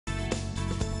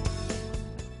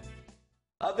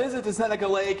A visit to Seneca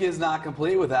Lake is not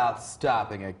complete without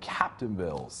stopping at Captain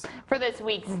Bill's. For this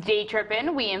week's Day Trip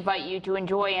In, we invite you to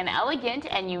enjoy an elegant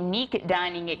and unique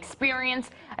dining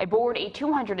experience aboard a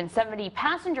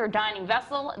 270-passenger dining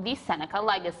vessel, the Seneca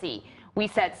Legacy. We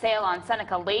set sail on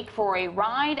Seneca Lake for a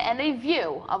ride and a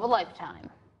view of a lifetime.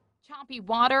 Choppy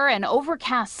water and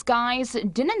overcast skies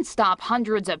didn't stop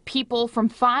hundreds of people from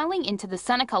filing into the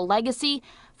Seneca Legacy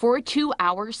for a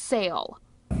 2-hour sail.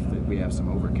 We have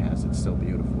some overcast. It's still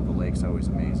beautiful. The lake's always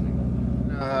amazing.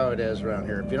 You know how it is around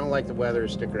here. If you don't like the weather,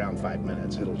 stick around 5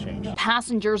 minutes. It'll change.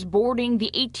 Passengers boarding the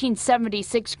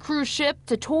 1876 cruise ship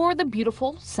to tour the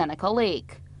beautiful Seneca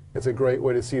Lake. It's a great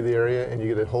way to see the area, and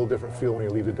you get a whole different feel when you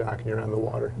leave the dock and you're on the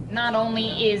water. Not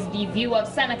only is the view of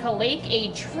Seneca Lake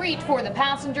a treat for the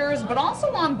passengers, but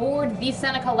also on board the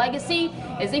Seneca Legacy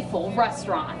is a full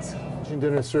restaurant.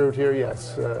 Dinner is served here,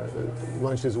 yes.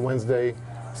 Lunch is Wednesday,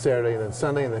 Saturday, and then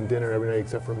Sunday, and then dinner every night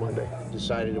except for Monday.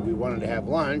 Decided that we wanted to have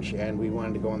lunch and we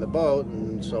wanted to go on the boat,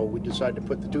 and so we decided to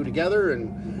put the two together,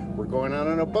 and we're going out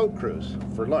on a boat cruise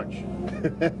for lunch.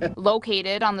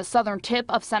 Located on the southern tip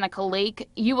of Seneca Lake,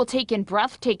 you will take in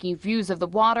breathtaking views of the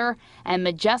water and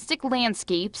majestic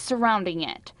landscapes surrounding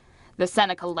it. The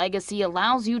Seneca Legacy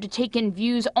allows you to take in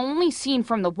views only seen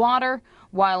from the water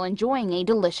while enjoying a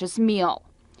delicious meal.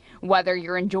 Whether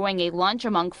you're enjoying a lunch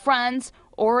among friends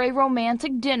or a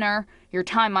romantic dinner, your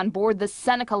time on board the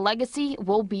Seneca Legacy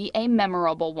will be a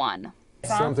memorable one.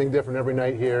 Something different every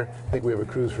night here. I think we have a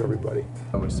cruise for everybody.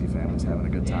 I always see families having a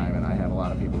good time, and I have a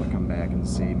lot of people that come back and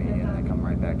see me, and they come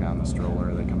right back on the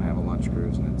stroller. They come have a lunch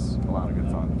cruise, and it's a lot of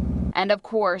good fun. And of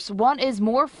course, what is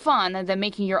more fun than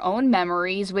making your own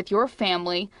memories with your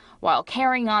family while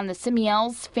carrying on the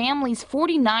Simiel's family's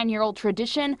 49-year-old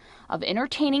tradition of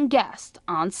entertaining guests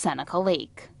on Seneca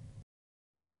Lake.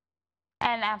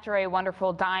 And after a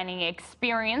wonderful dining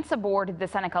experience aboard the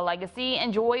Seneca Legacy,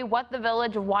 enjoy what the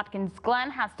village of Watkins Glen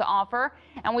has to offer.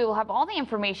 And we will have all the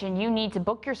information you need to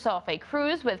book yourself a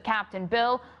cruise with Captain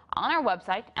Bill on our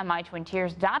website at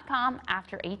mytwintiers.com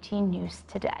after 18 News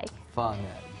today. Fun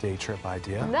day trip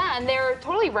idea. Yeah, and they're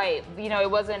totally right. You know,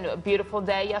 it wasn't a beautiful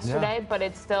day yesterday, but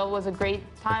it still was a great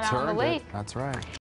time out on the lake. That's right.